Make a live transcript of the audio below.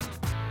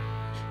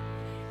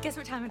Guess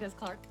what time it is,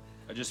 Clark?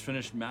 I just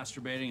finished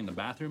masturbating in the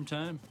bathroom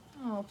time.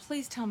 Oh,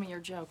 please tell me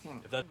you're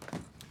joking.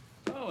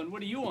 Oh, and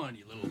what do you want,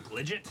 you little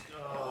glidget?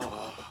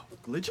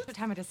 Glidget? What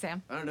time it is,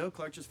 Sam? I don't know.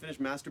 Clark just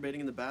finished masturbating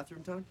in the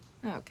bathroom time.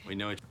 Okay. We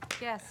know it.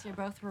 Yes, you're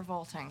both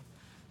revolting.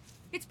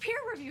 It's peer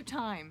review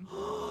time.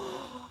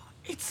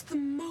 It's the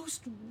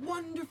most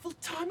wonderful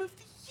time of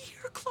the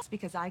year, Clark. It's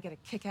because I get a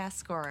kick-ass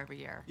score every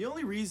year. The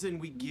only reason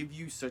we give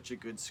you such a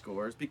good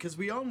score is because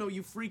we all know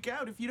you freak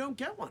out if you don't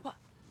get one. What?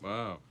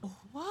 Wow.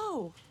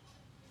 Whoa.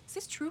 Is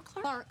this true,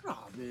 Clark?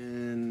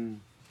 Robin.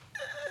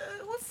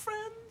 We're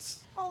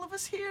friends. All of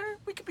us here.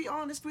 We could be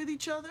honest with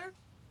each other.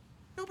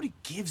 Nobody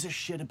gives a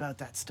shit about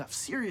that stuff.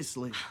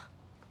 Seriously.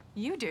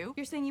 You do.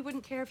 You're saying you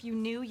wouldn't care if you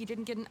knew you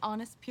didn't get an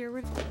honest peer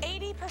review?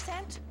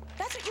 80%?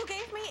 That's what you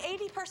gave me,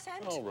 80%?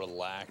 Oh,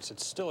 relax.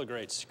 It's still a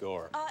great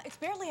score. It's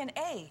barely an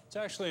A. It's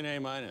actually an A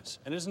minus.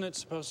 And isn't it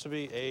supposed to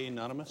be A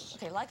anonymous?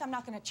 Okay, like I'm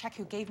not gonna check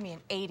who gave me an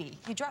 80.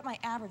 You dropped my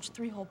average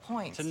 3 whole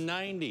points. It's a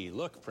 90.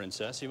 Look,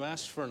 princess, you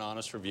asked for an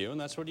honest review, and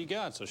that's what you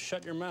got, so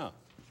shut your mouth.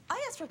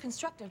 I asked for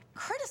constructive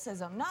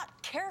criticism,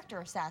 not character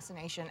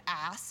assassination,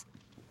 ass.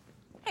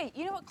 Hey,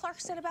 you know what Clark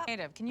said about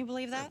native? Can you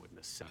believe that?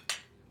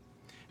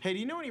 Hey, do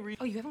you know any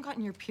Oh, you haven't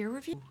gotten your peer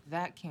review?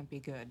 That can't be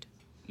good.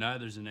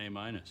 Neither's an A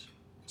minus.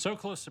 So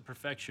close to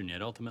perfection,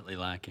 yet ultimately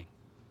lacking.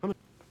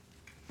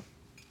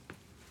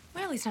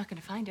 Well, he's not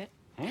gonna find it.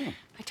 Oh,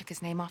 I took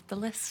his name off the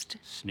list.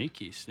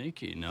 sneaky,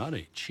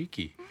 naughty,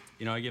 cheeky.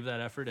 You know, I give that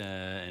effort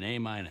an A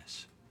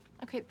minus.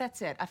 Okay,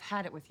 that's it. I've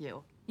had it with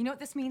you. You know what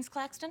this means,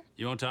 Claxton?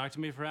 You won't talk to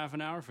me for half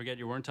an hour, forget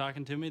you weren't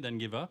talking to me, then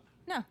give up?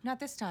 No, not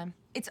this time.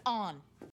 It's on.